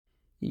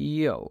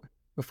Yo,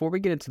 before we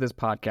get into this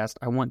podcast,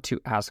 I want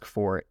to ask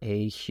for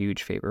a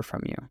huge favor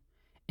from you.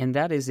 And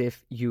that is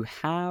if you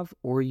have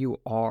or you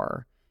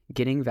are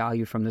getting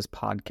value from this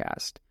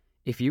podcast,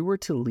 if you were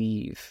to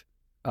leave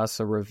us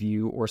a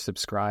review or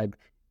subscribe,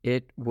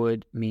 it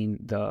would mean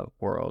the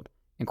world.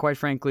 And quite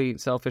frankly,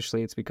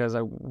 selfishly, it's because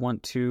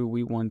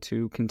we want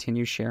to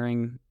continue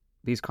sharing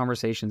these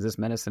conversations, this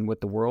medicine with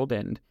the world.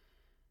 And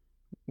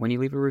when you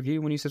leave a review,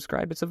 when you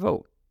subscribe, it's a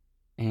vote.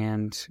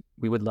 And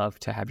we would love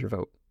to have your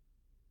vote.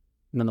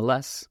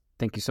 Nonetheless,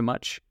 thank you so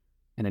much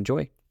and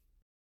enjoy.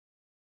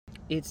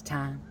 It's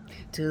time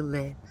to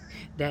let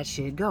that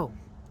shit go.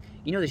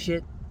 You know the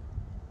shit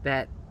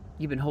that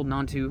you've been holding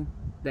on to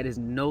that is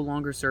no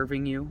longer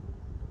serving you?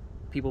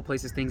 People,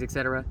 places, things,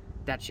 etc.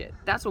 That shit.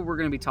 That's what we're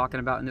going to be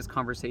talking about in this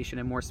conversation.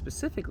 And more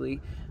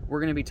specifically, we're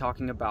going to be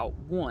talking about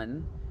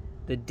 1,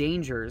 the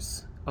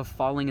dangers of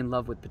falling in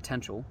love with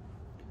potential.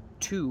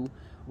 2,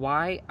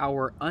 why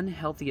our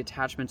unhealthy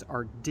attachments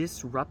are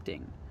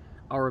disrupting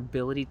our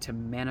ability to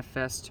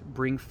manifest,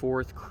 bring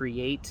forth,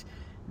 create,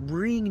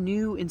 bring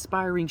new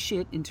inspiring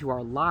shit into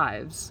our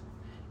lives.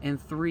 And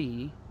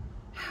 3,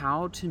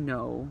 how to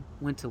know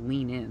when to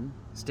lean in,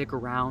 stick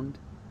around,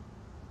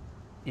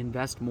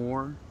 invest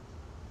more,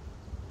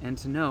 and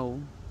to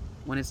know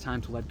when it's time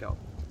to let go.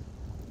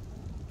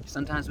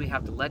 Sometimes we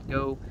have to let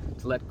go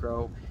to let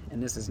grow,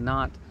 and this is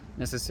not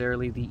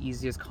necessarily the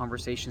easiest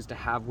conversations to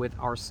have with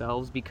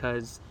ourselves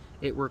because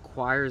it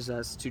requires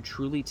us to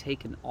truly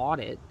take an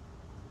audit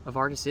of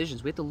our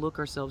decisions. We have to look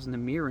ourselves in the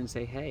mirror and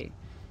say, hey,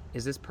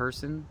 is this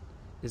person,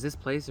 is this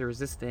place, or is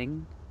this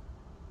thing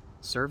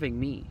serving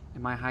me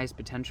and my highest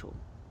potential?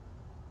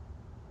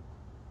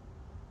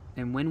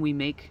 And when we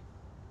make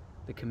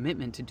the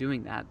commitment to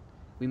doing that,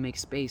 we make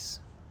space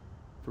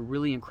for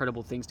really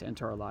incredible things to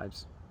enter our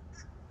lives.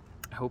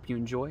 I hope you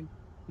enjoy, and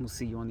we'll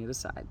see you on the other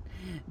side.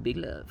 Big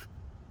love.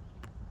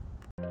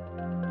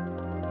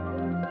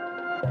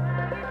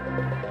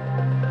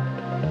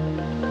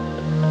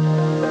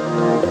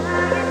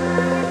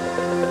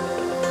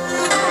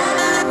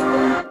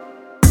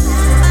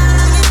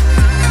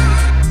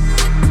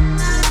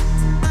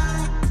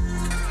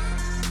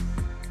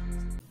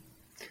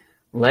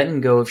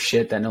 Letting go of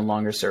shit that no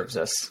longer serves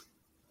us.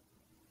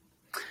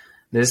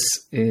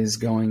 This is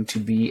going to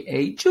be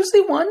a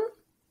juicy one.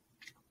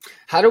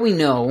 How do we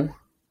know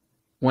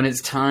when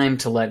it's time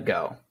to let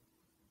go?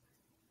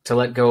 To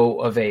let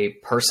go of a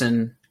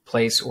person,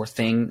 place, or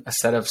thing, a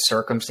set of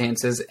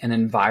circumstances, an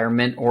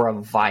environment, or a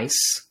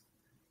vice?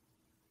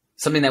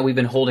 Something that we've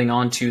been holding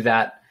on to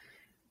that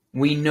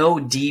we know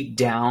deep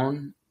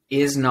down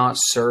is not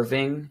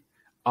serving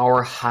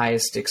our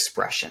highest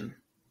expression.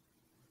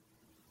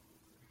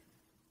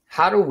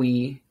 How do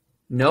we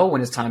know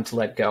when it's time to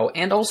let go?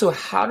 And also,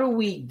 how do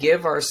we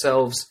give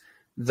ourselves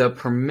the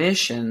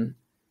permission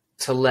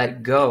to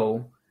let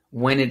go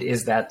when it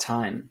is that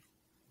time?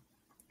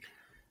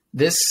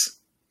 This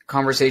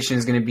conversation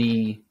is going to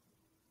be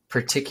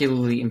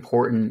particularly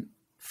important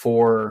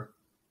for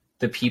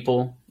the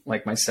people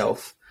like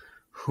myself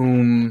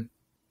whom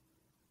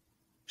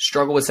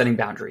struggle with setting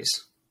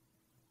boundaries,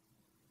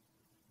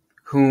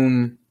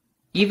 whom,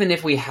 even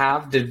if we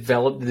have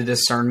developed the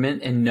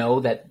discernment and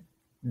know that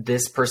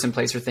this person,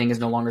 place, or thing is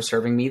no longer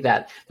serving me,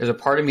 that there's a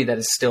part of me that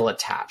is still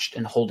attached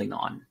and holding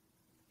on.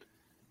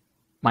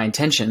 My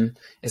intention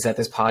is that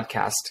this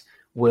podcast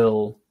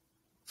will,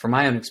 from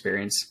my own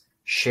experience,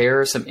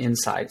 share some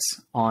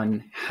insights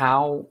on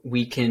how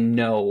we can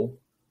know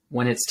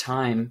when it's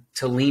time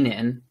to lean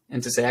in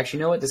and to say, actually,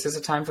 you know what, this is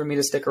a time for me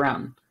to stick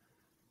around,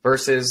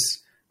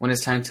 versus when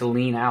it's time to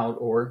lean out,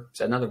 or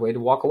said another way, to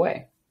walk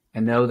away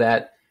and know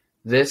that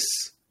this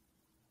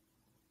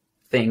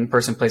thing,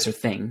 person, place, or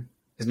thing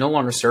is no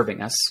longer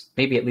serving us.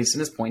 Maybe at least in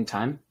this point in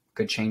time,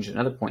 could change at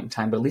another point in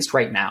time, but at least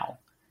right now,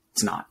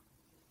 it's not.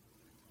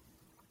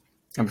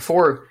 And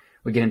before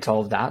we get into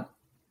all of that,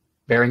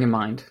 bearing in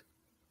mind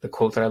the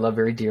quote that I love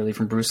very dearly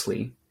from Bruce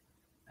Lee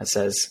that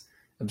says,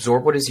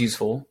 absorb what is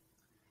useful,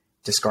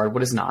 discard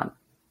what is not,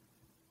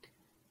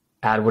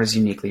 add what is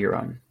uniquely your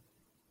own.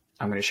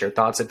 I'm going to share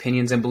thoughts,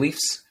 opinions, and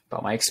beliefs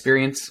about my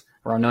experience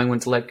around knowing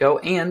when to let go,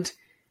 and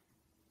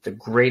the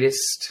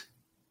greatest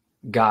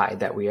guide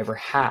that we ever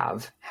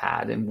have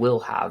had and will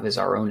have is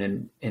our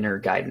own inner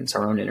guidance,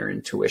 our own inner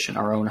intuition,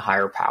 our own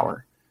higher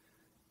power.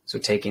 So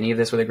take any of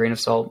this with a grain of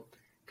salt,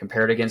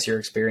 compare it against your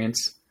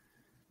experience,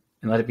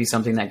 and let it be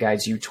something that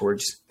guides you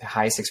towards the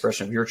highest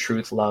expression of your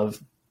truth, love,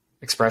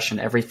 expression,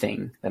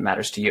 everything that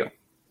matters to you.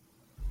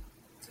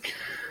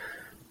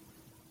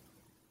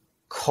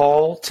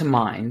 Call to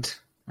mind,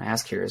 my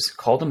ask here is,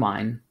 call to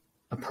mind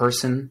a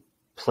person,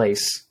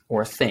 place,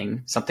 or a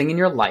thing, something in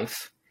your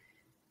life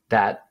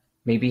that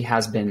maybe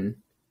has been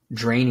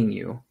draining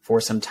you for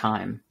some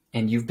time,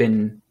 and you've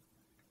been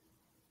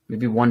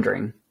maybe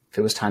wondering if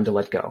it was time to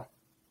let go,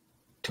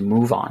 to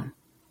move on.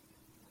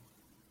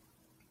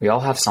 We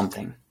all have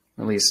something.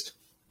 At least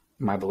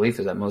my belief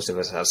is that most of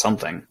us have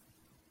something.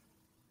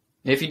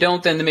 If you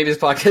don't, then maybe this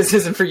podcast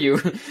isn't for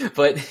you.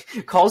 But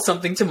call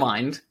something to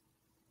mind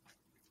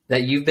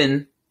that you've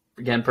been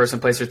again, person,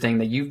 place, or thing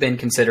that you've been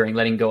considering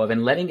letting go of,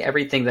 and letting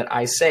everything that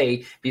I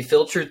say be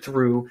filtered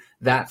through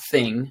that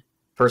thing,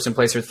 person,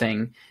 place, or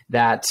thing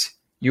that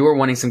you are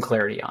wanting some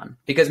clarity on.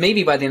 Because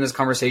maybe by the end of this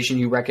conversation,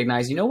 you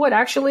recognize, you know what,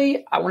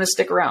 actually, I want to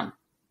stick around.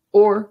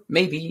 Or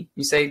maybe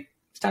you say,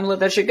 it's time to let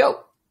that shit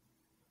go.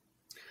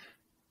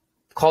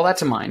 Call that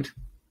to mind.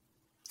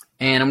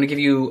 And I'm going to give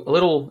you a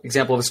little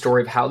example of a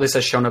story of how this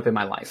has shown up in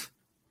my life.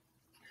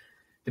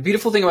 The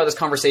beautiful thing about this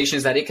conversation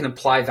is that it can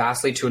apply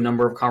vastly to a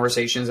number of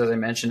conversations, as I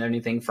mentioned,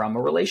 anything from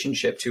a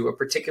relationship to a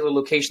particular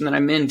location that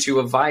I'm in to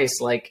a vice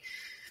like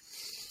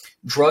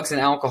drugs and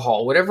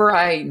alcohol. Whatever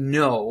I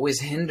know is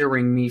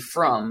hindering me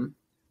from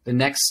the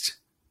next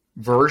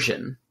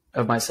version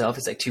of myself.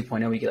 It's like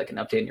 2.0, you get like an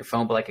update on your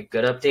phone, but like a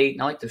good update,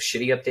 not like those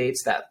shitty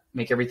updates that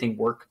make everything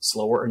work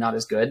slower or not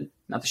as good.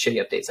 Not the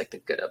shitty updates, like the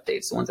good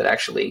updates, the ones that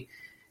actually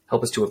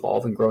help us to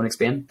evolve and grow and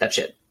expand. That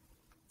shit.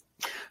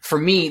 For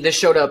me, this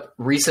showed up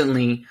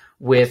recently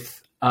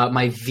with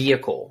my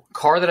vehicle,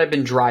 car that I've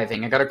been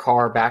driving. I got a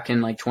car back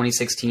in like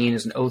 2016.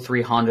 It's an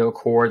 '03 Honda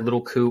Accord,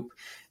 little coupe.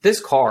 This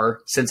car,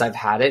 since I've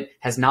had it,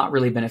 has not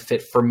really been a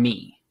fit for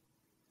me.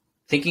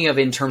 Thinking of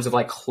it in terms of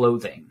like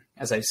clothing,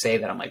 as I say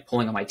that, I'm like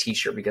pulling on my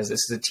t-shirt because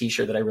this is a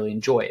t-shirt that I really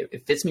enjoy.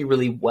 It fits me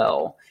really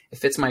well. It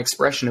fits my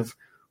expression of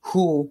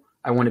who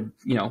I want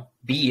to,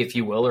 be, if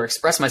you will, or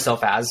express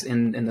myself as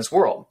in this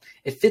world.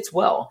 It fits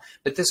well.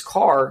 But this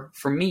car,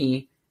 for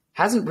me,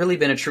 hasn't really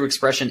been a true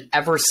expression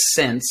ever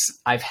since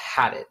I've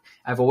had it.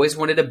 I've always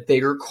wanted a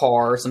bigger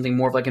car, something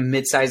more of like a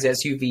mid-size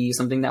SUV,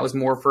 something that was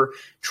more for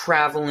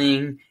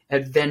traveling,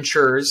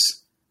 adventures,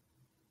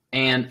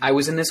 and I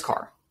was in this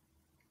car.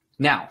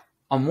 Now,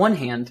 on one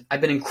hand,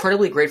 I've been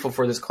incredibly grateful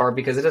for this car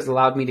because it has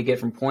allowed me to get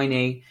from point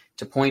A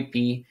to point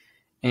B,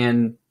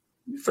 and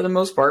for the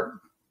most part,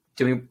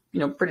 doing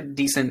pretty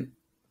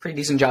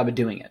decent job of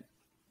doing it.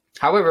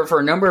 However, for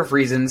a number of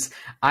reasons,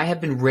 I have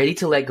been ready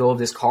to let go of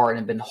this car and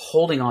have been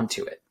holding on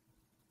to it.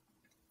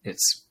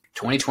 It's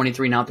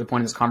 2023 now at the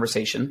point of this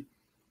conversation.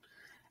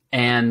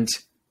 And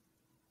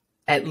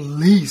at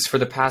least for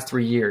the past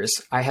 3 years,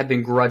 I have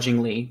been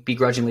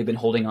begrudgingly been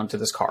holding on to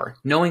this car,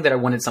 knowing that I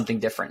wanted something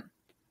different.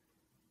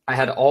 I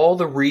had all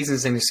the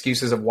reasons and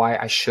excuses of why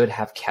I should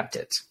have kept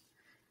it.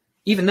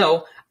 Even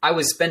though I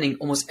was spending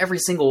almost every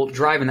single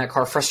drive in that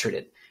car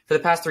frustrated. For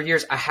the past 3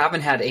 years, I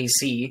haven't had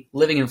AC.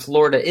 Living in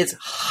Florida, it's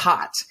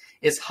hot.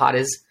 It's hot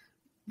as,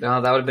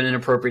 that would have been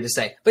inappropriate to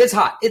say. But it's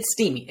hot. It's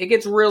steamy. It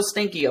gets real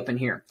stinky up in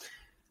here.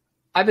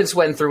 I've been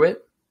sweating through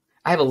it.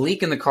 I have a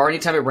leak in the car.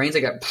 Anytime it rains,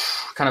 I got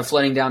kind of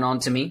flooding down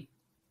onto me.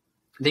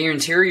 The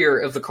interior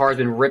of the car has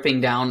been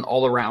ripping down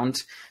all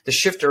around.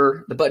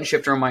 The button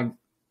shifter on my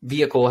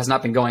vehicle has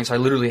not been going, so I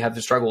literally have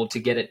struggled to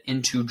get it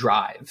into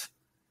drive.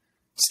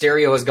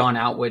 Stereo has gone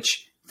out,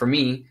 which for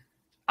me,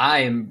 I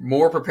am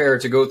more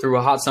prepared to go through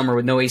a hot summer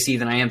with no AC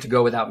than I am to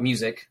go without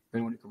music. If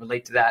anyone can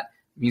relate to that,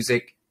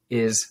 music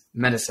is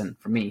medicine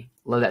for me.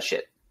 Love that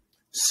shit.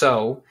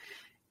 So,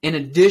 in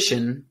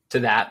addition to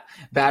that,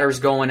 batteries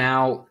going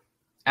out,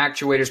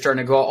 actuators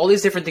starting to go out, all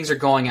these different things are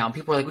going out.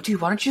 People are like, well, dude,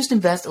 why don't you just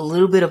invest a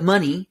little bit of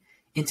money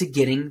into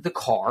getting the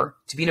car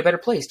to be in a better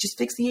place? Just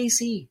fix the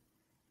AC.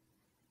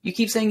 You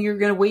keep saying you're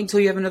going to wait until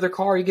you have another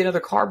car, you get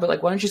another car, but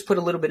like, why don't you just put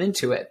a little bit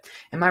into it?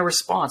 And my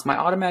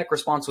automatic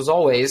response was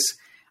always,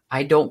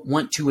 I don't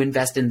want to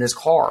invest in this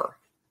car.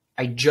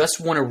 I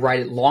just want to ride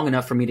it long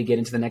enough for me to get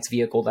into the next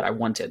vehicle that I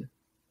wanted.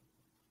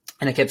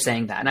 And I kept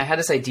saying that. And I had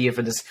this idea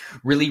for this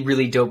really,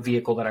 really dope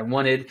vehicle that I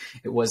wanted.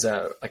 It was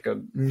a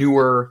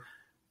newer,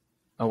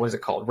 what is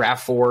it called?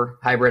 RAV4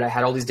 hybrid. I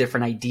had all these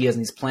different ideas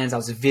and these plans. I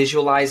was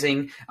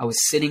visualizing. I was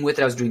sitting with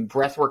it. I was doing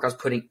breath work. I was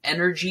putting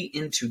energy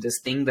into this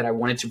thing that I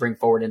wanted to bring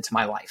forward into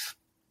my life.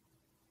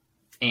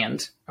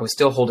 And I was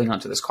still holding on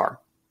to this car.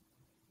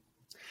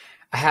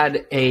 I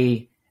had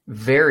a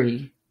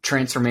very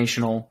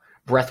transformational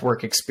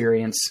breathwork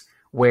experience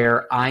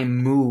where I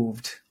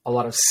moved a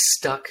lot of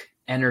stuck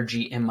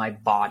energy in my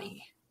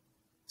body,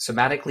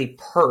 somatically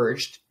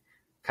purged,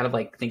 kind of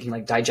like thinking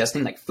like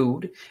digesting like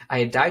food. I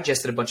had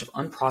digested a bunch of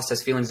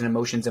unprocessed feelings and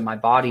emotions in my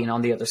body. And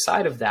on the other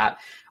side of that,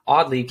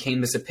 oddly came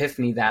this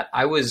epiphany that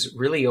I was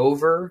really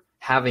over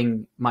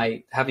having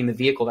the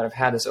vehicle that I've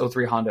had, this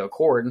 '03 Honda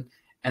Accord,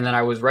 and that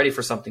I was ready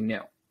for something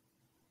new.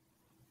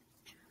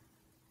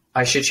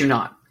 I shit you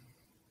not.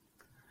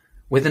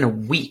 Within a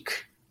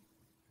week,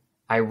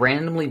 I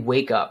randomly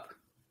wake up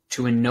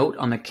to a note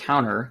on the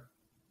counter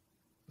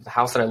of the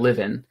house that I live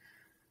in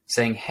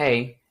saying,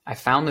 hey, I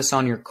found this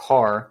on your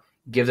car.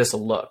 Give this a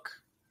look.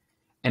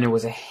 And it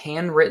was a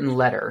handwritten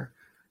letter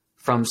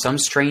from some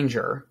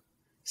stranger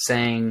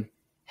saying,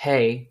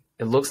 hey,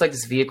 it looks like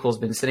this vehicle has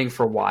been sitting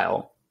for a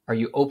while. Are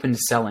you open to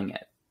selling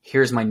it?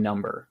 Here's my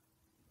number.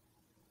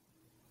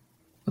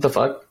 What the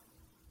fuck?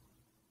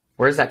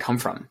 Where does that come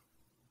from?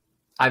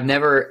 I've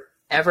never,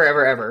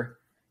 ever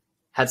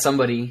had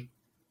somebody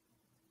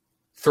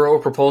throw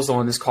a proposal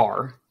on this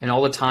car in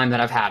all the time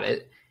that I've had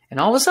it. And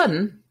all of a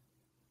sudden,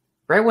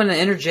 right when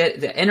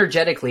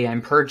energetically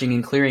I'm purging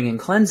and clearing and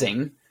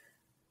cleansing,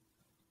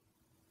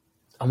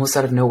 almost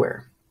out of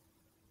nowhere,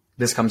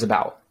 this comes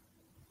about.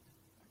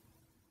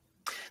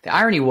 The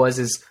irony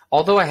is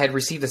although I had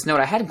received this note,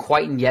 I hadn't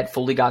quite yet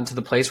fully gotten to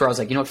the place where I was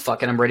like, you know what,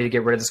 fuck it, I'm ready to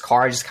get rid of this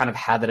car. I just kind of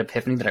had that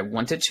epiphany that I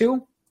wanted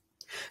to.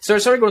 So I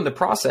started going through the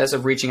process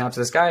of reaching out to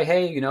this guy.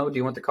 Hey, do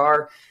you want the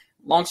car?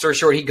 Long story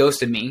short, he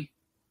ghosted me.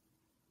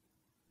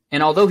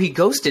 And although he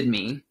ghosted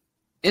me,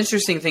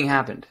 interesting thing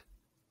happened.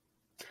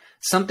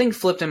 Something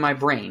flipped in my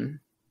brain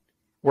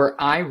where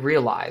I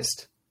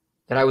realized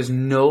that I was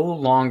no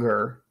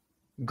longer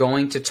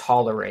going to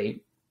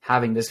tolerate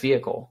having this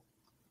vehicle.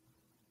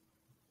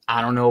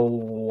 I don't know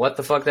what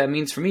the fuck that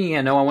means for me.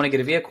 I know I want to get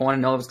a vehicle, and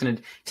I know it's going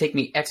to take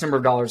me X number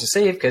of dollars to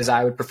save because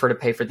I would prefer to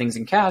pay for things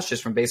in cash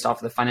just from based off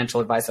of the financial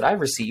advice that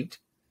I've received.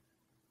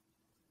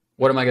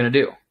 What am I going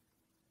to do?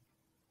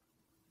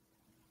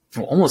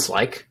 Well, almost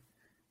like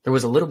there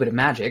was a little bit of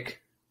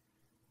magic.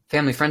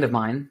 Family friend of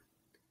mine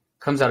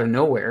comes out of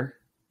nowhere,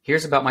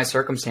 hears about my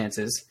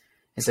circumstances,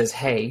 and says,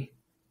 hey,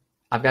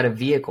 I've got a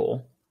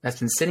vehicle that's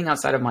been sitting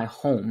outside of my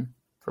home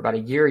for about a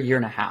year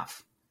and a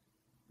half.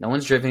 No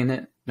one's driving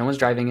it. No one's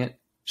driving it.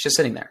 It's just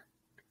sitting there.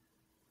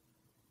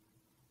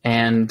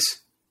 And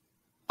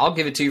I'll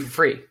give it to you for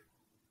free.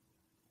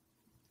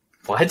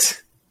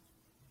 What?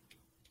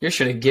 You're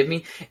going to give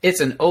me? It's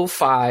an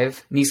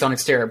 '05 Nissan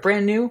Xterra.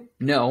 Brand new?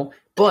 No.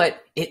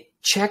 But it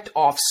checked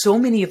off so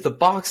many of the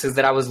boxes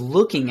that I was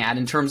looking at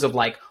in terms of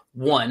like,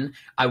 one,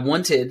 I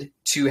wanted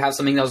to have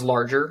something that was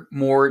larger,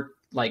 more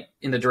like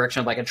in the direction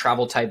of like a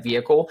travel type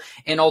vehicle.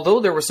 And although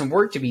there was some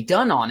work to be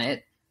done on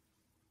it,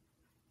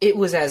 it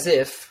was as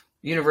if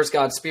universe,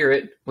 God,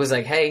 spirit was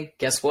like, hey,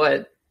 guess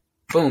what?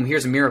 Boom,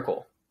 here's a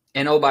miracle.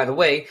 And oh, by the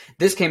way,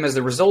 this came as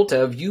the result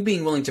of you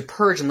being willing to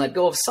purge and let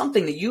go of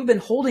something that you've been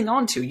holding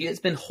on to. It's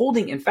been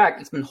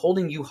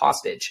holding you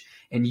hostage.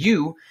 And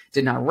you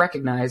did not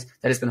recognize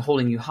that it's been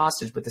holding you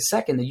hostage. But the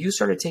second that you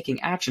started taking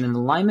action in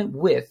alignment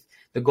with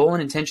the goal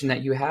and intention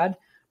that you had,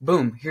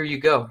 boom, here you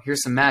go.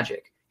 Here's some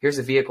magic. Here's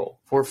a vehicle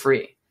for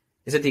free.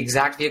 Is it the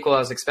exact vehicle I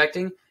was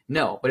expecting?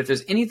 No. But if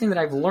there's anything that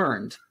I've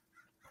learned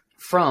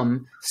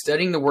from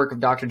studying the work of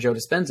Dr. Joe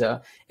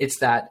Dispenza, it's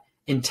that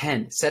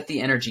intend, set the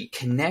energy,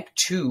 connect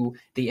to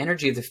the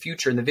energy of the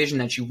future and the vision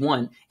that you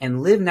want,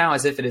 and live now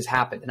as if it has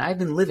happened. And I've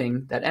been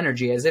living that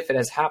energy as if it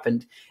has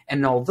happened.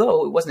 And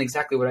although it wasn't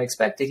exactly what I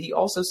expected, he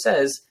also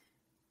says,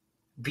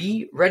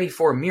 be ready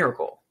for a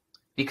miracle.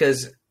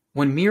 Because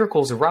when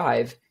miracles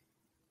arrive,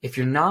 if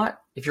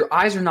your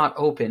eyes are not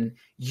open,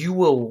 you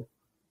will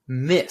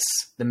miss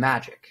the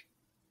magic.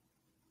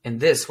 And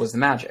this was the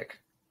magic.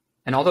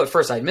 And although at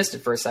first I missed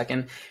it for a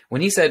second,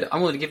 when he said, I'm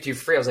willing to give it to you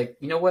for free, I was like,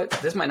 you know what?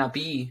 This might not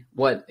be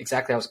what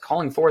exactly I was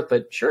calling forth,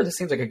 but sure, this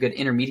seems like a good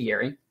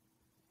intermediary.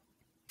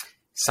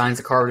 Signs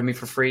the car to me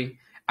for free.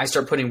 I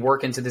start putting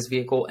work into this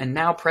vehicle. And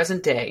now,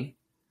 present day,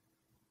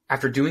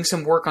 after doing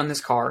some work on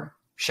this car,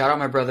 shout out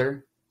my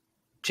brother,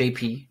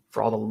 JP,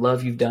 for all the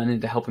love you've done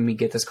into helping me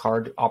get this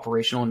car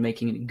operational and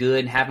making it good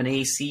and having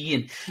AC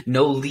and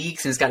no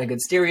leaks and it's got a good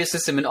stereo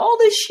system and all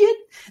this shit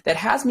that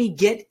has me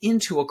get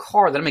into a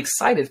car that I'm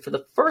excited for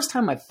the first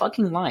time in my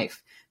fucking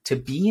life to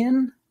be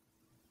in.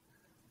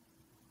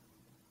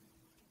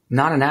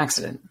 Not an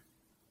accident.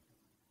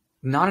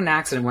 Not an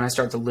accident when I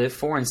start to live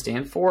for and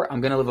stand for,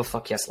 I'm going to live a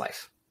fuck yes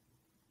life.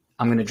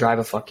 I'm going to drive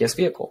a fuck yes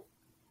vehicle.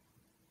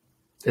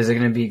 Is it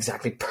going to be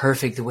exactly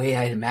perfect the way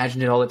I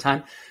imagined it all the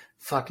time?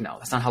 Fuck no,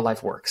 that's not how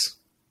life works.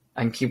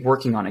 I can keep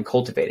working on it and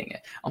cultivating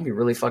it. I'll be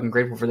really fucking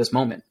grateful for this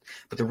moment.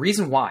 But the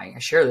reason why I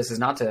share this is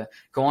not to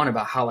go on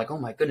about how like, oh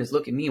my goodness,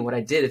 look at me, what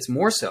I did. It's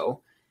more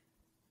so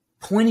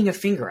pointing a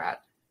finger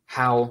at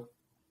how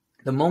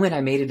the moment I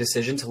made a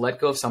decision to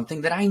let go of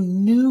something that I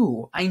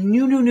knew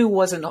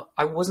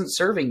wasn't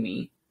serving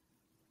me,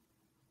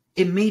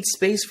 it made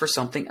space for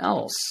something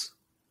else.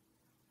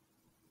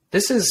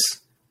 This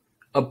is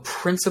a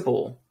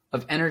principle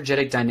of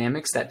energetic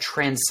dynamics that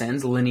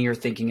transcends linear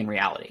thinking and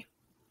reality.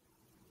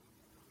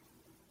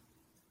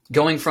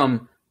 Going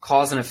from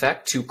cause and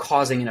effect to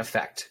causing an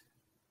effect.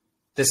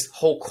 This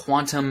whole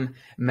quantum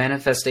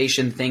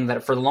manifestation thing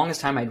that for the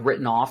longest time I'd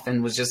written off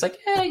and was just like,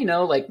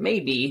 like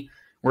maybe,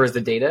 where's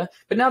the data?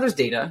 But now there's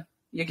data.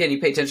 Again, you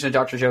pay attention to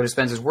Dr. Joe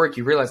Dispenza's work,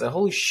 you realize that,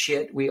 holy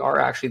shit, we are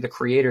actually the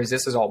creators.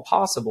 This is all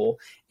possible.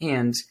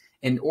 And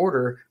in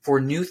order for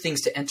new things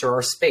to enter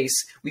our space,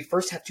 we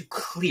first have to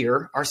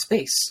clear our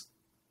space.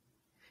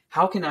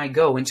 How can I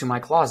go into my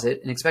closet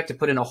and expect to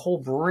put in a whole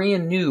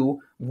brand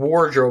new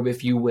wardrobe,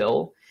 if you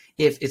will,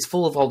 if it's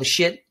full of all the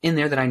shit in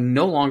there that I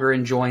no longer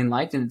enjoy and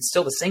liked, and it's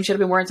still the same shit I've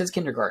been wearing since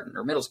kindergarten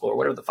or middle school or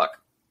whatever the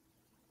fuck?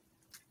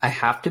 We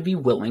have to be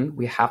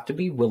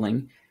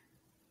willing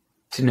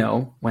to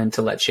know when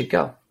to let shit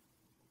go.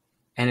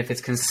 And if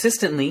it's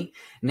consistently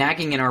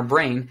nagging in our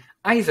brain,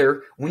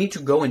 either we need to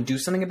go and do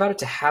something about it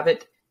to have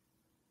it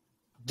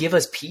give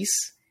us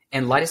peace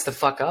and light us the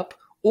fuck up,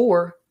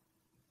 or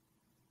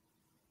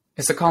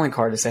it's a calling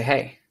card to say,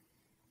 hey,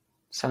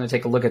 it's time to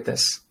take a look at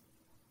this.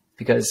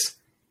 Because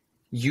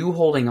you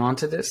holding on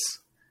to this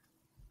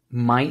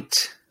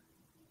might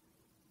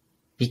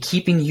be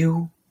keeping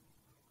you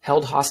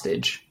held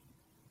hostage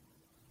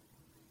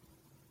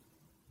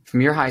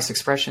from your highest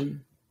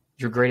expression,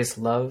 your greatest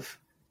love,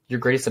 your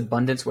greatest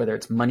abundance, whether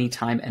it's money,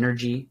 time,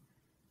 energy,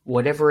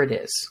 whatever it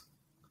is.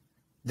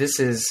 This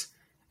is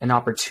an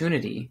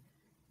opportunity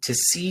to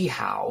see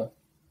how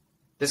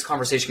this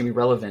conversation can be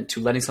relevant to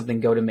letting something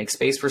go to make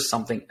space for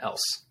something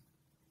else.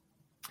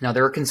 Now,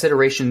 there are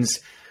considerations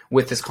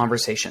with this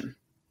conversation.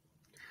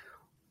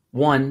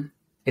 One,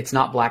 it's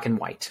not black and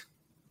white.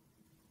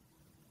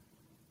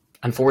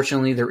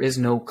 Unfortunately, there is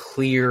no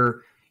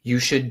clear, you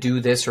should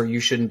do this or you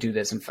shouldn't do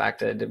this. In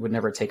fact, I would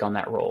never take on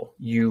that role.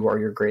 You are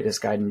your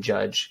greatest guide and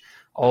judge.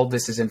 All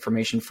this is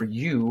information for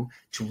you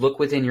to look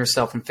within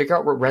yourself and figure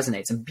out what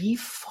resonates, and be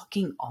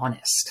fucking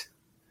honest.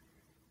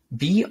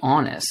 Be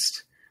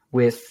honest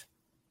with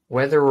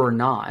whether or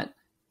not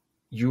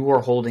you are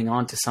holding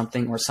on to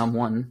something or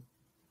someone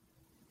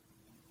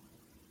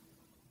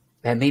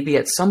that maybe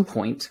at some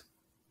point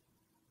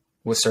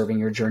was serving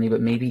your journey,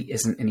 but maybe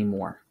isn't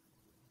anymore.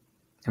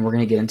 And we're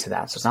going to get into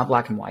that. So it's not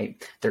black and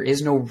white. There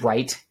is no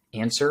right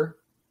answer.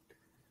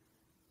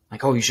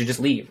 Like, oh, you should just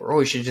leave, or oh,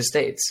 you should just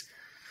stay.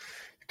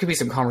 There could be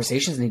some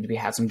conversations that need to be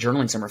had, some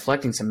journaling, some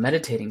reflecting, some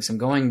meditating, some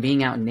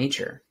being out in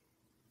nature.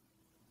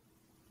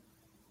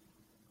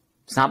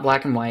 It's not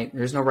black and white.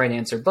 There's no right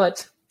answer.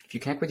 But if you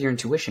connect with your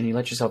intuition, you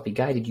let yourself be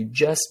guided, you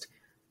just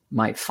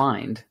might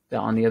find that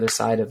on the other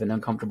side of an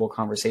uncomfortable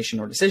conversation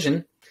or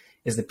decision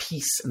is the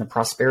peace and the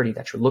prosperity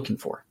that you're looking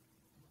for.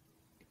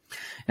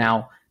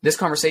 Now, this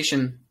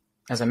conversation,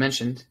 as I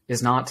mentioned,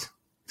 is not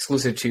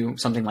exclusive to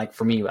something like,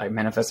 for me, I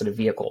manifested a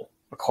vehicle,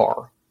 a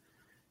car.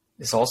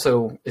 This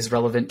also is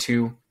relevant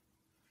to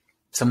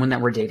someone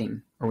that we're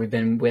dating or we've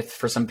been with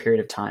for some period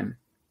of time.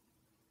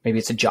 Maybe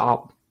it's a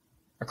job,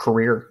 a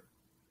career.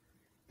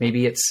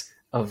 Maybe it's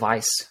a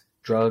vice,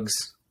 drugs,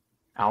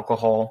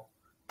 alcohol,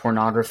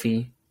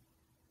 pornography,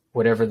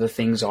 whatever the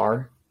things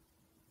are.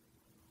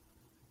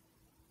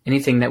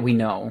 Anything that we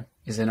know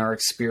is in our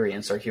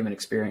experience, our human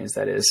experience,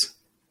 that is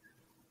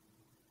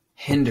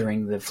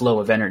hindering the flow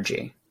of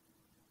energy,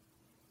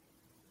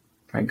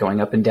 right?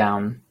 Going up and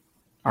down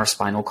our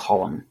spinal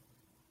column,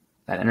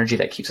 that energy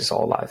that keeps us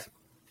all alive.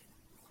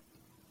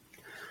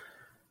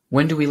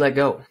 When do we let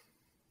go?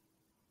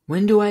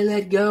 When do I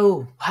let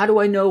go? How do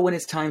I know when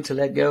it's time to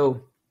let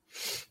go?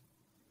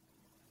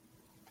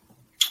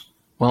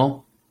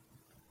 Well,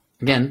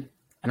 again,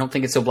 I don't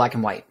think it's so black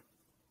and white.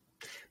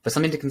 But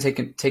something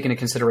to take into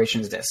consideration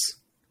is this.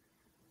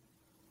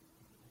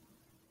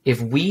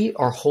 If we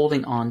are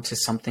holding on to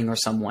something or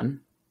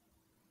someone,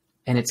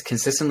 and it's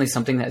consistently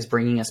something that is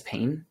bringing us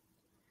pain,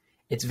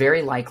 it's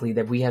very likely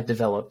that we have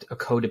developed a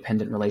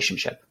codependent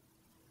relationship.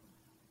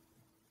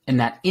 And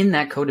that in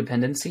that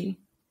codependency,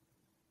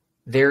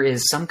 there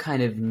is some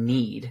kind of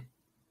need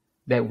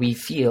that we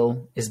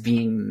feel is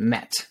being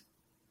met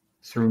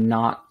through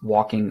not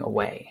walking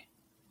away.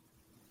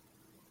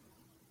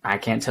 I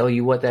can't tell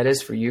you what that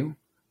is for you.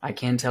 I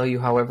can tell you,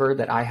 however,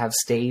 that I have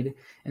stayed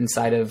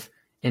inside of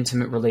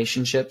intimate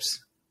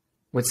relationships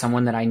with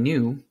someone that I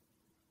knew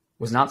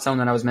was not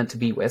someone that I was meant to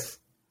be with,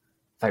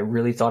 if I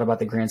really thought about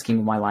the grand scheme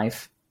of my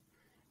life,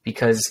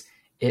 because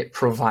it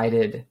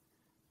provided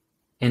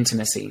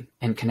intimacy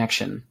and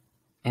connection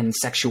and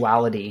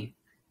sexuality,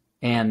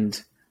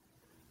 and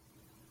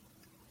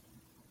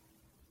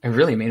it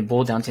really made it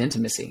boil down to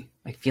intimacy,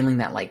 like feeling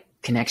that like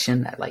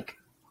connection, that like,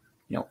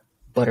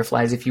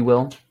 butterflies, if you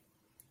will.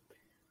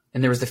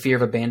 And there was the fear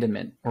of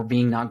abandonment or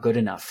being not good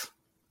enough.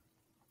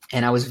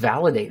 And I was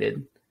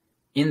validated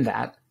in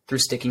that through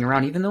sticking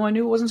around, even though I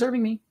knew it wasn't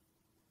serving me.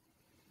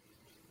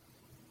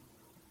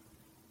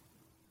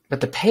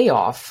 But the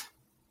payoff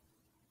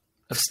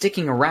of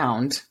sticking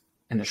around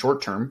in the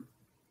short term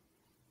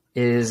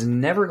is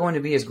never going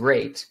to be as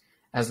great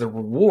as the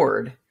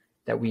reward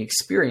that we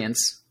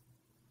experience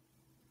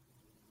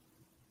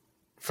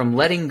from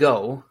letting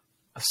go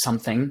of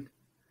something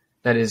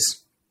that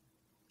is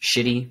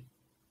shitty,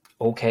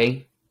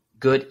 okay,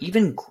 good,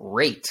 even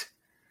great,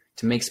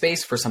 to make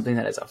space for something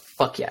that is a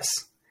fuck yes,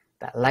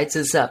 that lights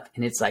us up,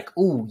 and it's like,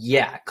 ooh,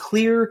 yeah,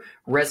 clear,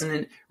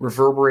 resonant,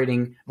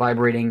 reverberating,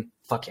 vibrating,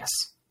 fuck yes.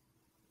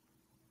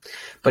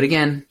 But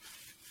again,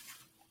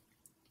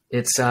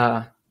 it's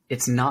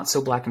not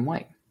so black and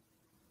white.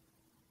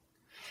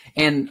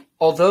 And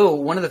although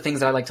one of the things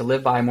that I like to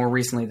live by more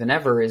recently than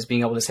ever is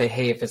being able to say,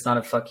 hey, if it's not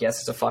a fuck yes,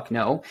 it's a fuck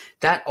no,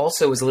 that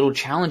also is a little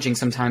challenging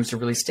sometimes to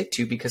really stick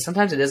to, because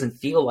sometimes it doesn't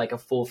feel like a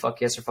full fuck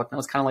yes or fuck no.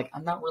 It's kind of like,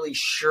 I'm not really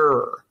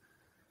sure.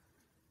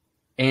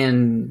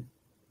 And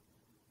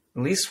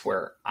at least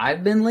where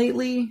I've been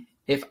lately,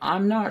 if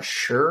I'm not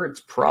sure,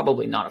 it's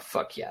probably not a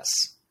fuck yes.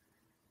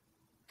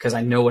 Because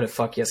I know what a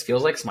fuck yes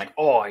feels like. So I'm like,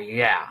 oh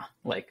yeah,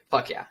 like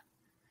fuck yeah.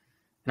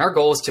 And our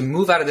goal is to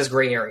move out of this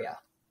gray area.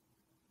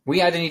 We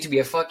either need to be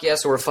a fuck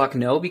yes or a fuck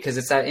no, because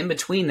it's that in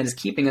between that is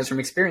keeping us from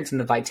experiencing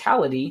the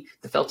vitality,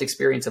 the felt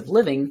experience of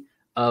living,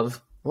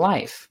 of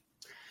life.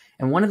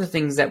 And one of the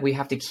things that we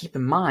have to keep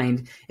in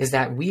mind is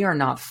that we are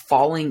not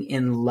falling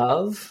in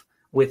love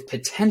with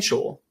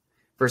potential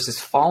versus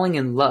falling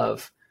in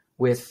love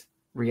with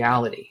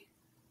reality.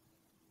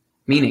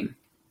 Meaning,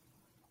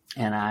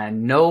 and I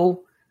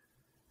know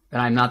that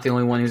I'm not the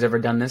only one who's ever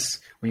done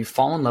this, when you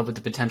fall in love with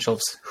the potential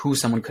of who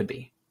someone could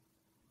be.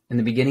 In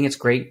the beginning, it's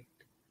great.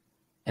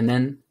 And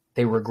then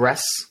they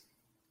regress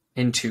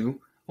into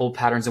old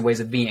patterns and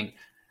ways of being.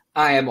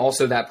 I am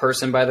also that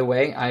person, by the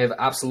way. I have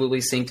absolutely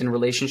synced in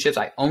relationships.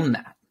 I own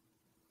that.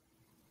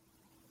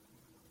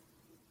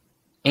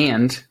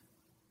 And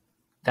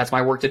that's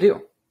my work to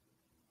do.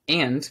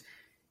 And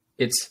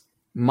it's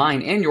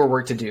mine and your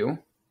work to do,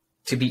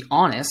 to be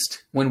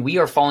honest when we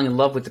are falling in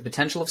love with the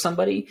potential of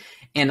somebody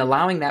and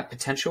allowing that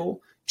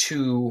potential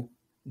to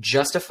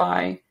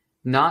justify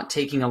not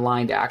taking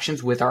aligned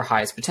actions with our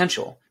highest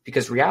potential.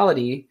 Because in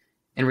reality,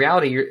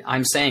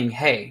 I'm saying,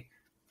 hey,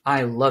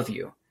 I love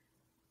you.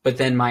 But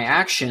then my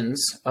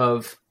actions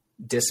of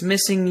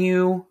dismissing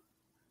you,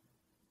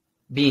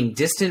 being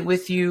distant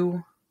with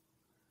you,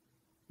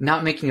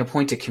 not making a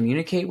point to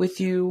communicate with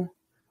you,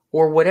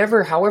 or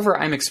whatever, however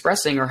I'm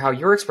expressing or how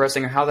you're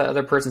expressing or how that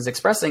other person's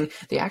expressing,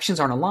 the actions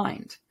aren't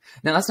aligned.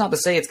 Now, that's not to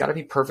say it's got to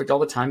be perfect all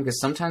the time, because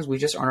sometimes we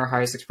just aren't our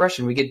highest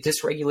expression. We get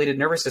dysregulated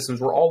nervous systems.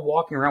 We're all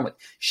walking around with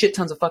shit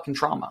tons of fucking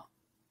trauma,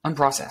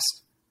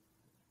 unprocessed.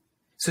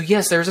 So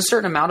yes, there's a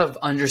certain amount of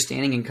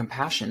understanding and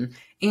compassion,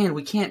 and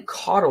we can't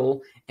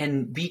coddle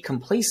and be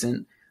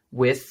complacent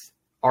with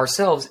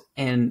ourselves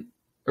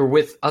or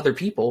with other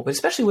people, but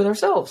especially with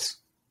ourselves.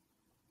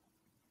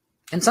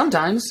 And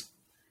sometimes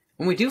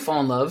when we do fall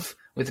in love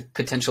with the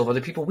potential of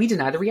other people, we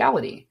deny the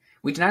reality.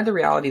 We deny the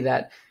reality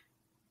that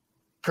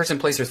person,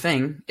 place, or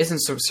thing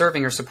isn't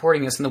serving or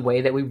supporting us in the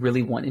way that we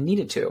really want and need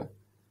it to.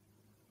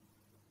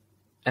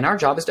 And our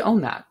job is to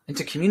own that and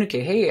to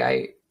communicate, hey,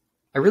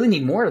 I really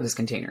need more of this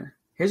container.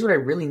 Here's what I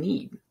really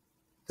need.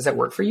 Does that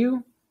work for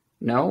you?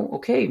 No?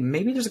 Okay,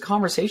 maybe there's a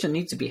conversation that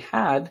needs to be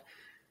had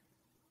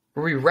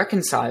where we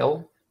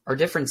reconcile our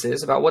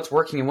differences about what's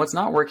working and what's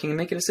not working and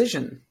make a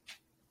decision.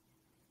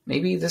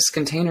 Maybe this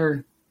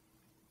container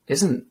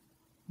isn't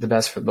the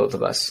best for both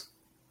of us.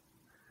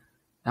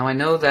 Now, I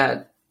know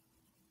that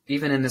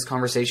even in this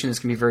conversation, this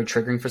can be very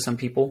triggering for some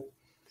people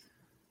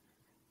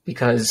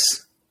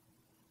because,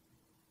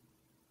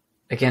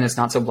 again, it's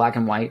not so black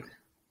and white.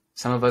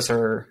 Some of us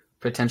are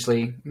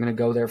potentially, I'm going to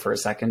go there for a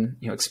second,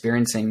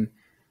 experiencing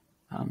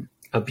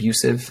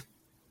abusive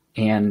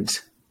and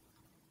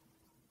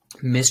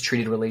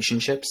mistreated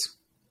relationships.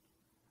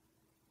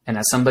 And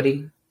as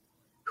somebody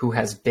who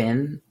has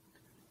been,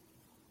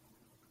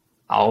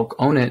 I'll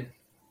own it,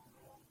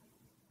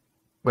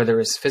 whether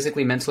it's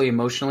physically, mentally,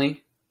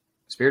 emotionally,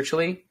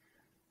 spiritually,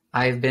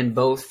 I've been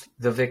both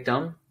the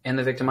victim and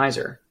the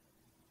victimizer.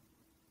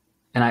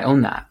 And I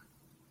own that.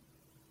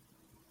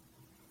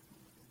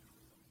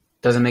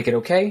 Doesn't make it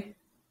okay,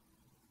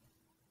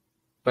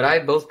 but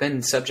I've both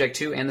been subject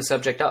to and the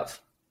subject of.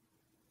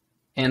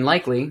 And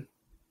likely,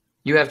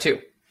 you have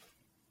too.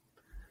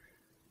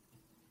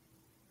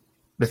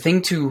 The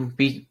thing to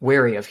be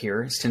wary of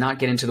here is to not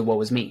get into the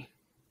woe is me.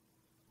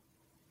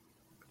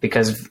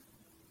 Because,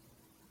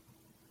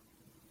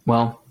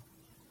 well,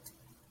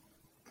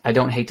 I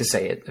don't hate to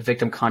say it, a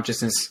victim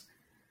consciousness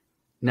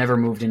never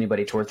moved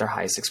anybody towards their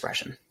highest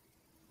expression.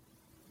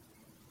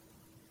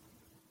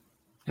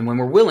 And when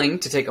we're willing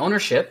to take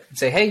ownership and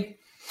say, hey,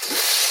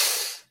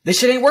 this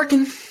shit ain't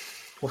working,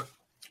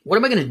 what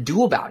am I going to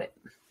do about it?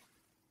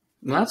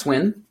 Well, that's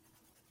when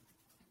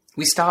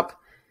we stop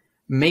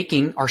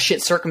making our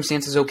shit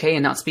circumstances okay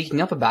and not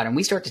speaking up about it. And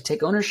we start to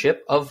take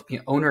ownership of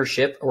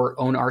ownership or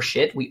own our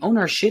shit. We own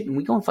our shit and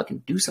we go and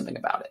fucking do something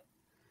about it.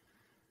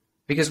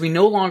 Because we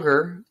no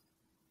longer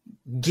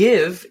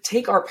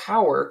take our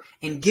power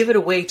and give it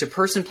away to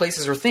person,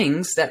 places, or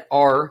things that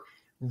are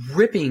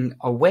ripping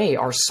away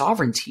our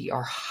sovereignty,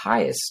 our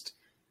highest,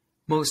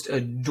 most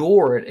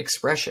adored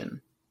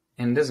expression.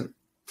 And it doesn't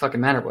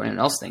fucking matter what anyone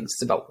else thinks.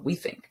 It's about what we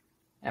think.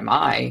 Am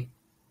I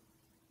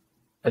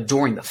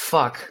adoring the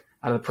fuck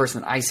out of the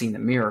person that I see in the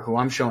mirror, who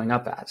I'm showing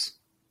up as?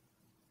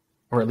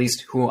 Or at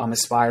least who I'm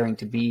aspiring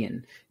to be,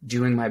 and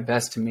doing my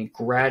best to make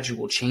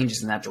gradual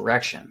changes in that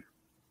direction.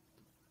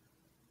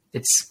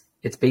 It's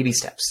baby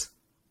steps.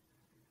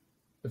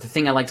 But the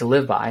thing I like to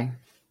live by,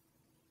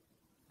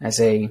 as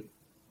a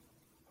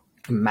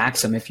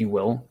maxim, if you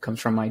will, comes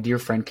from my dear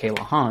friend Kayla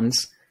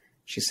Hans.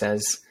 She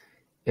says,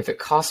 if it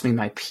costs me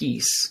my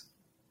peace,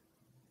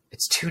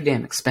 it's too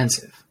damn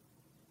expensive.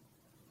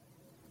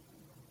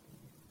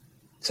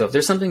 So if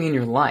there's something in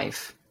your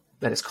life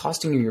that is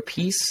costing you your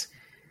peace,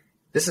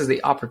 this is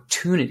the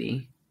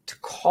opportunity to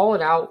call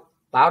it out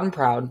loud and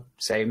proud.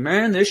 Say,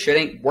 man, this shit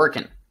ain't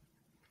working.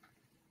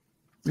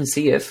 And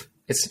see if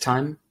it's the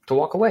time to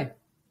walk away.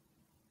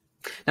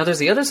 Now, there's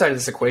the other side of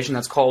this equation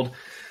that's called,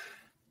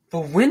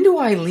 but when do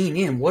I lean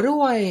in? What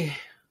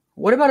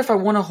about if I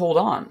want to hold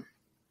on?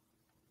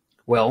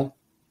 Well,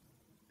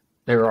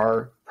 there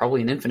are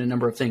probably an infinite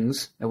number of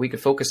things that we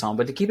could focus on,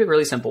 but to keep it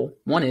really simple,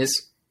 one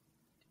is,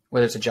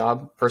 whether it's a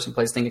job, person,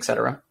 place, thing,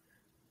 etc.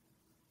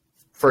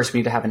 First, we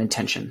need to have an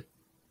intention.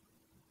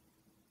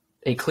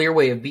 A clear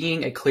way of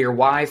being, a clear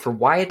why for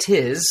why it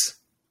is.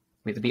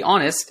 We have to be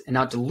honest and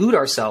not delude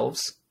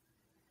ourselves.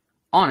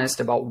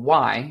 Honest about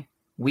why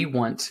we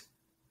want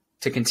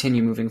to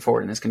continue moving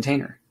forward in this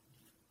container.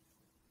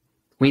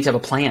 We need to have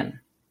a plan.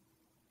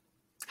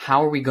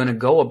 How are we going to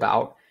go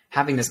about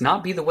having this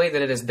not be the way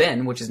that it has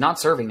been, which is not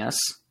serving us,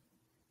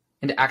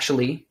 and to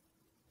actually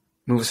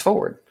move us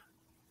forward.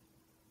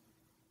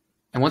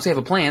 And once we have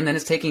a plan, then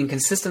it's taking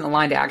consistent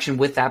aligned action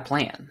with that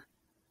plan.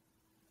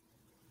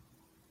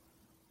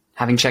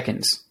 Having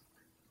check-ins.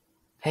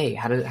 Hey,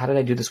 how did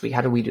I do this week?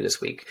 How did we do this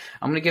week?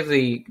 I'm going to give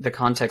the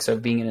context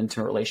of being in an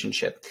intimate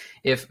relationship.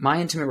 If my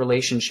intimate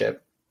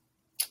relationship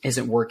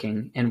isn't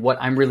working and what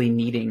I'm really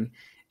needing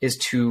is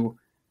to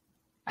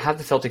have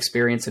the felt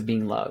experience of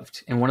being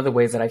loved. And one of the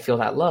ways that I feel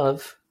that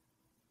love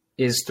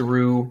is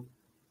through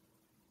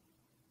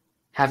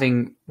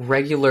having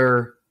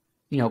regular,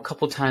 a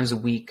couple times a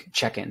week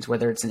check-ins,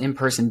 whether it's an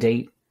in-person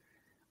date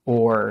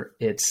or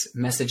it's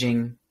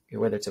messaging,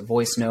 whether it's a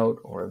voice note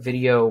or a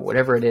video,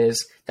 whatever it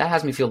is, that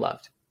has me feel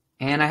loved.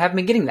 And I haven't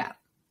been getting that.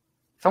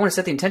 If I want to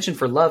set the intention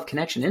for love,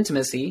 connection,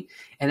 intimacy,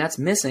 and that's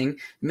missing,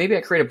 maybe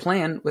I create a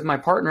plan with my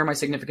partner, my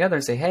significant other,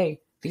 and say,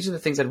 hey, these are the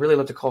things I'd really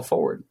love to call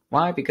forward.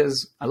 Why?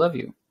 Because I love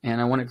you and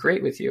I want to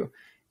create with you.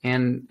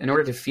 And in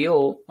order to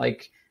feel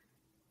like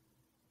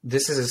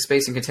this is a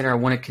space and container I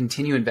want to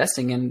continue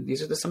investing in,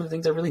 these are some of the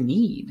things I really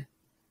need.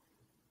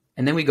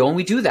 And then we go and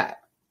we do that.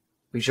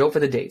 We show up for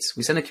the dates.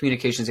 We send the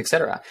communications,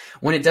 etc.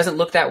 When it doesn't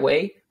look that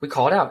way, we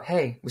call it out.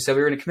 Hey, we said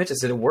we were going to commit to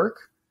this. Did it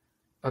work?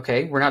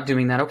 Okay, we're not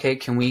doing that. Okay,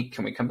 can we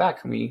come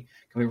back? Can we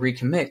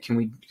recommit? Can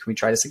we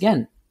try this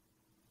again?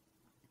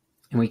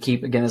 And we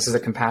keep, again, this is a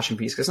compassion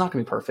piece because it's not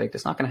going to be perfect.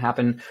 It's not going to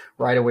happen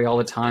right away all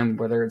the time,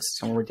 whether it's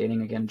someone we're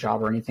dating, again,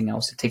 job or anything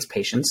else. It takes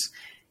patience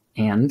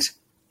and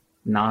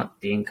not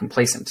being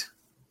complacent,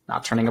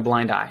 not turning a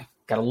blind eye.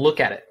 Got to look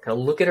at it. Got to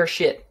look at our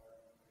shit.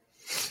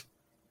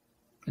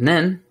 And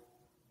then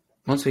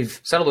once we've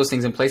settled those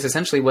things in place,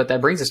 essentially what that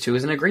brings us to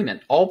is an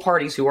agreement. All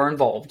parties who are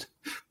involved,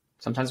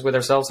 sometimes with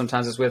ourselves,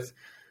 sometimes it's with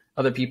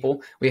other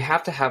people, we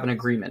have to have an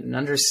agreement, an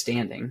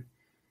understanding,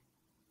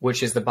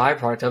 which is the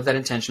byproduct of that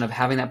intention of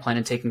having that plan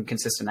and taking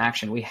consistent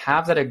action. We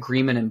have that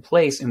agreement in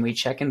place and we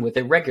check in with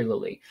it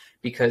regularly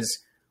because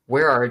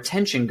where our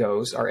attention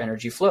goes, our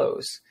energy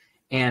flows.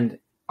 And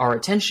our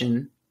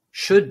attention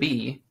should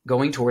be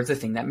going towards the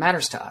thing that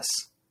matters to us.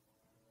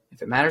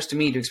 If it matters to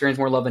me to experience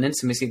more love and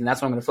intimacy, then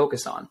that's what I'm going to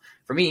focus on.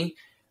 For me,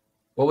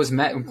 what was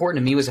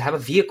important to me was to have a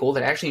vehicle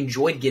that I actually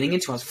enjoyed getting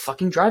into. I was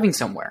fucking driving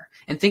somewhere.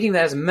 And thinking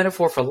that as a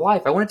metaphor for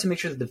life, I wanted to make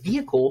sure that the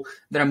vehicle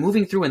that I'm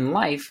moving through in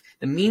life,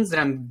 the means that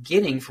I'm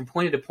getting from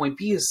point A to point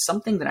B is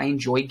something that I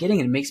enjoy getting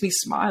and it makes me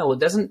smile. It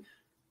doesn't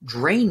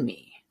drain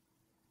me.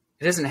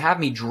 It doesn't have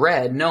me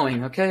dread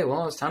knowing, okay,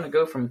 well, it's time to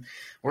go from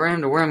where I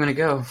am to where I'm going to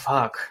go.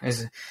 Fuck.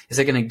 Is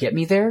it going to get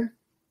me there?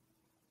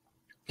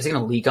 Is it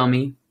going to leak on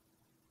me?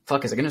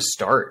 Fuck, is it going to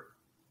start?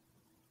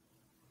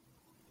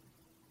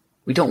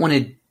 We don't want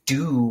to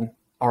do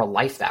our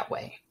life that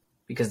way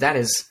because that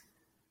is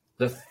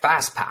the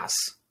fast pass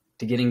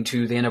to getting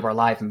to the end of our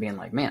life and being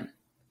like, man,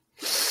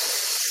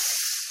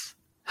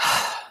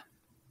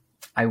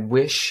 I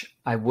wish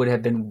I would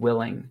have been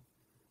willing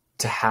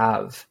to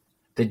have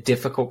the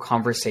difficult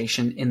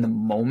conversation in the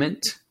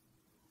moment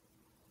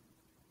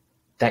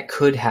that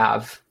could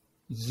have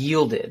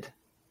yielded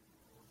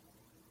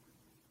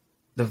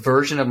the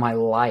version of my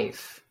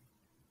life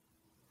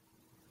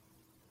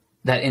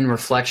that in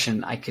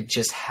reflection, I could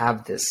just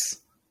have this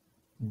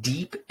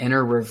deep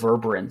inner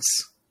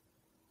reverberance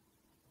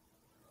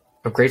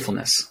of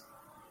gratefulness.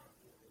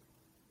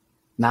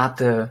 Not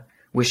the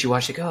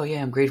wishy-washy, oh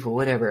yeah, I'm grateful,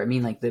 whatever. I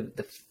mean like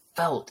the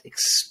felt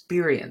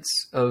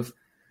experience of,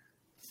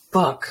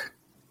 fuck,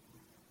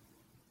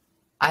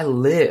 I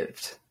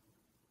lived.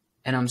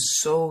 And I'm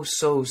so,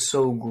 so,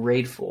 so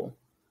grateful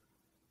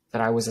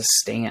that I was a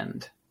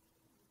stand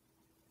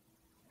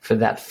for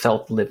that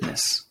felt liveness.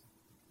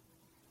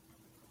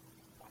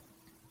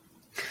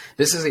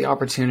 This is the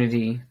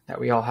opportunity that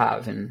we all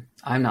have, and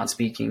I'm not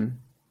speaking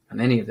on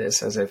any of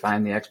this as if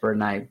I'm the expert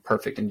and I'm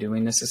perfect in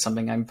doing this. Is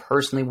something I'm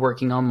personally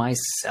working on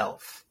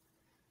myself.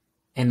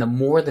 And the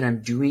more that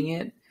I'm doing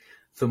it,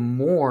 the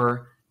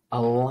more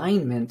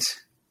alignment,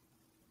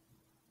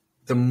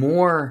 the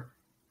more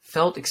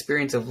felt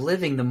experience of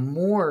living, the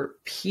more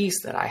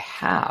peace that I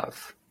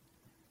have.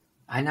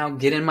 I now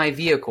get in my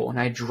vehicle and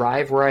I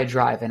drive where I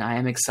drive and I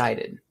am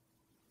excited.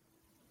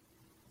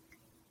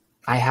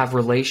 I have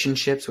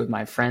relationships with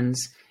my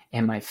friends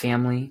and my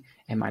family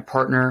and my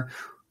partner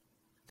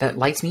that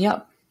lights me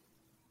up.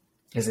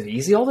 Is it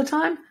easy all the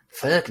time?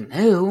 Fuck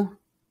no.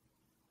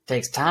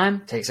 Takes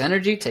time, takes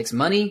energy, takes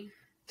money,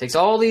 takes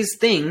all these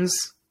things.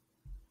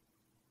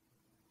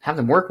 Have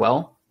them work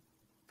well,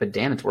 but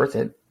damn, it's worth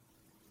it.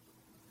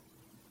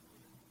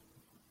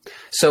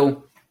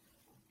 So,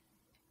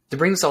 to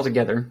bring this all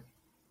together,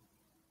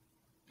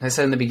 as I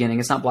said in the beginning,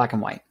 it's not black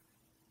and white.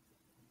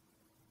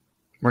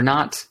 We're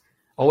not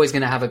always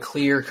going to have a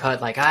clear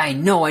cut, like, I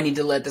know I need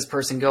to let this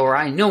person go, or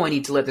I know I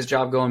need to let this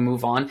job go and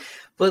move on.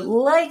 But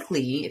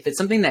likely, if it's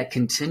something that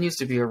continues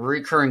to be a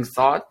recurring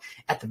thought,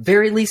 at the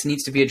very least, it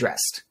needs to be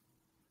addressed.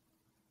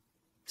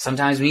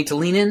 Sometimes we need to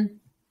lean in,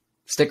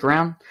 stick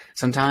around.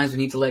 Sometimes we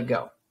need to let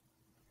go.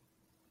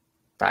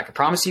 But I can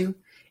promise you,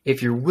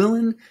 if you're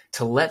willing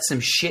to let some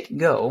shit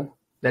go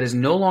that is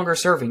no longer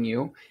serving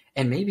you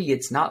And maybe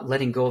it's not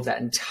letting go of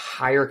that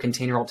entire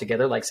container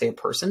altogether, like, say, a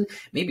person.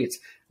 Maybe it's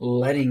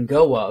letting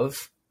go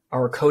of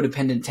our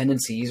codependent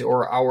tendencies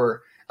or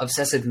our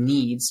obsessive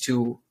needs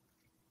to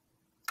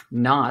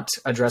not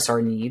address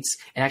our needs,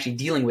 and actually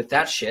dealing with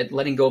that shit,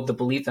 letting go of the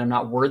belief that I'm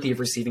not worthy of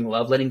receiving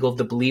love, letting go of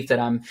the belief that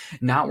I'm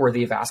not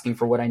worthy of asking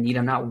for what I need,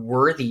 I'm not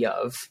worthy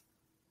of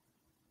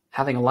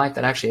having a life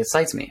that actually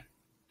excites me.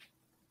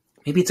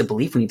 Maybe it's a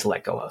belief we need to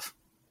let go of.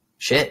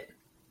 Shit.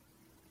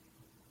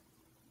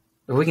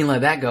 If we can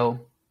let that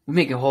go, we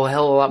make a whole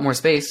hell of a lot more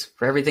space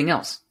for everything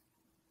else.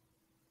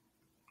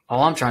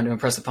 All I'm trying to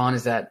impress upon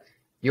is that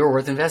you're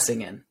worth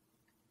investing in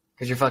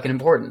because you're fucking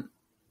important.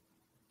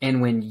 And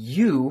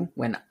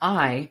when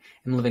I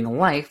am living a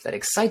life that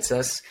excites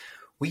us,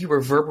 we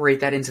reverberate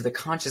that into the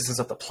consciousness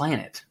of the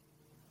planet.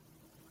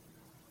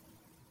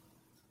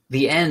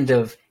 The end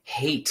of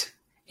hate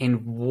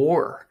and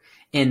war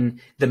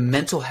and the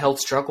mental health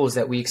struggles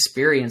that we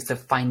experience, the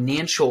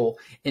financial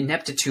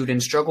ineptitude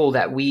and struggle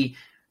that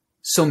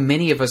so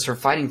many of us are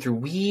fighting through,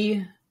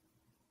 we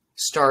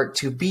start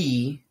to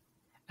be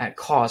at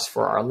cost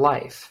for our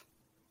life.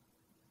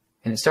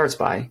 And it starts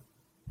by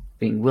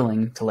being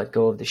willing to let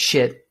go of the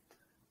shit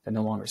that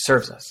no longer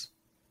serves us.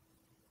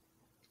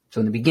 So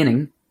in the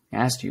beginning, I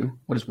asked you,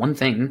 what is one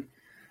thing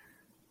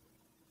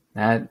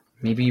that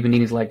maybe you've been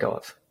needing to let go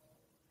of?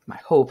 My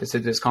hope is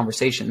that this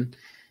conversation,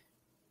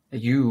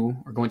 that you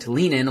are going to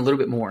lean in a little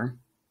bit more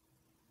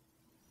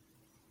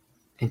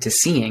into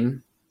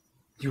seeing,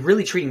 you're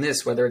really treating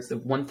this, whether it's the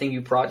one thing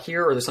you brought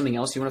here or there's something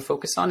else you want to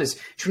focus on, is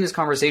treating this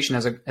conversation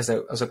as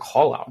a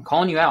call out. I'm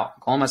calling you out,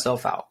 I'm calling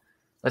myself out.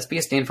 Let's be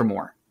a stand for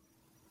more.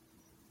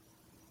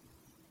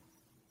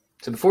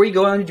 So before you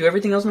go out and do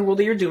everything else in the world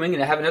that you're doing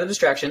and have another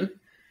distraction,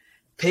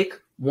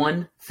 pick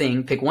one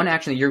thing, pick one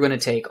action that you're going to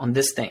take on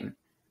this thing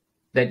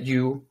that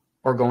you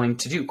are going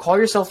to do. Call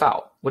yourself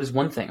out. What is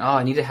one thing? Oh,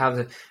 I need to have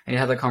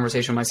that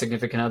conversation with my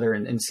significant other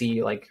and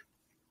see,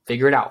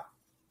 figure it out.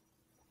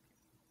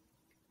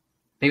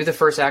 Maybe the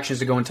first action is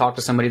to go and talk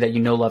to somebody that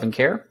you know, love, and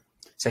care.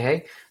 Say, hey,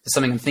 there's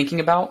something I'm thinking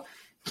about.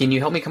 Can you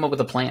help me come up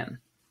with a plan?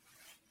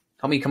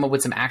 Help me come up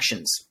with some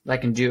actions that I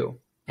can do.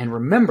 And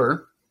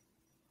remember,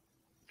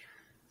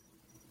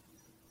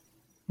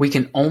 we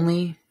can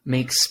only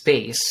make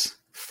space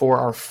for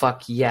our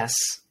fuck yes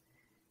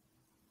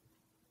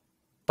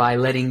by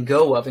letting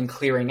go of and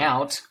clearing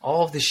out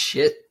all of the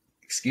shit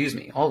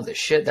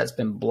that's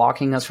been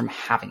blocking us from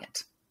having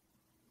it.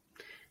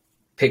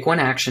 Pick one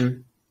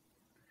action,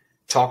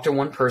 talk to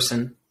one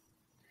person,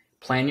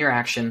 plan your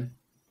action,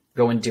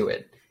 go and do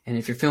it. And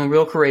if you're feeling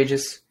real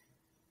courageous,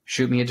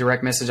 shoot me a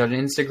direct message on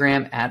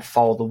Instagram at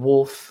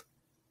followthewolf.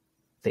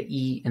 The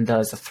E and the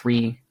is a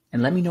 3.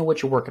 And let me know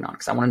what you're working on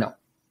because I want to know.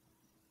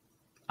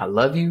 I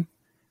love you.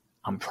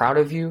 I'm proud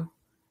of you.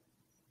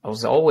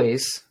 As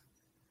always,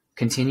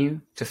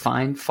 continue to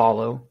find,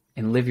 follow,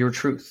 and live your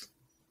truth.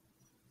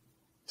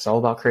 It's all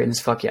about creating this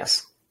fuck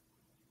yes.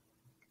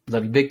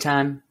 Love you big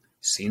time.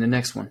 See you in the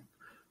next one.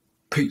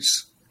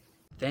 Peace.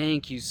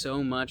 Thank you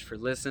so much for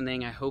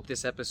listening. I hope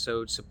this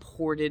episode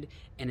supported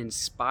and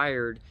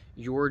inspired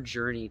your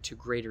journey to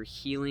greater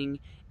healing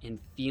and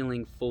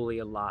feeling fully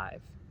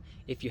alive.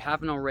 If you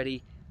haven't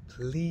already,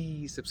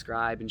 please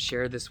subscribe and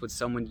share this with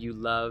someone you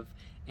love.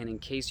 And in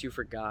case you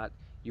forgot,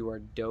 you are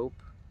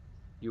dope,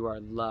 you are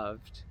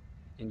loved,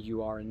 and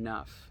you are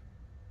enough.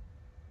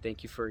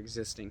 Thank you for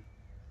existing.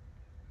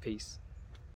 Peace.